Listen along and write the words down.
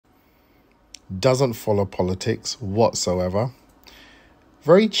doesn't follow politics whatsoever.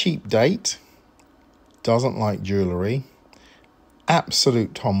 Very cheap date, doesn't like jewellery,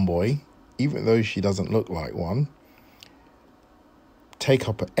 absolute tomboy, even though she doesn't look like one. Take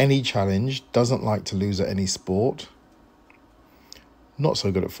up any challenge, doesn't like to lose at any sport. Not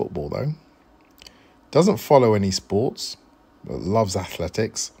so good at football though. Doesn't follow any sports, but loves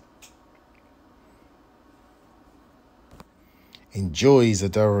athletics. Enjoys a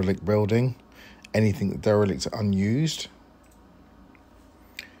derelict building, anything derelict unused.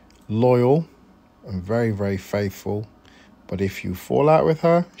 Loyal and very, very faithful. But if you fall out with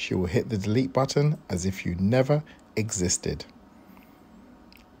her, she will hit the delete button as if you never existed.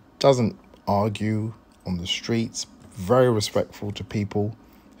 Doesn't argue on the streets. Very respectful to people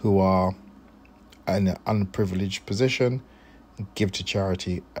who are in an unprivileged position. Give to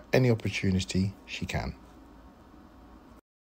charity at any opportunity she can.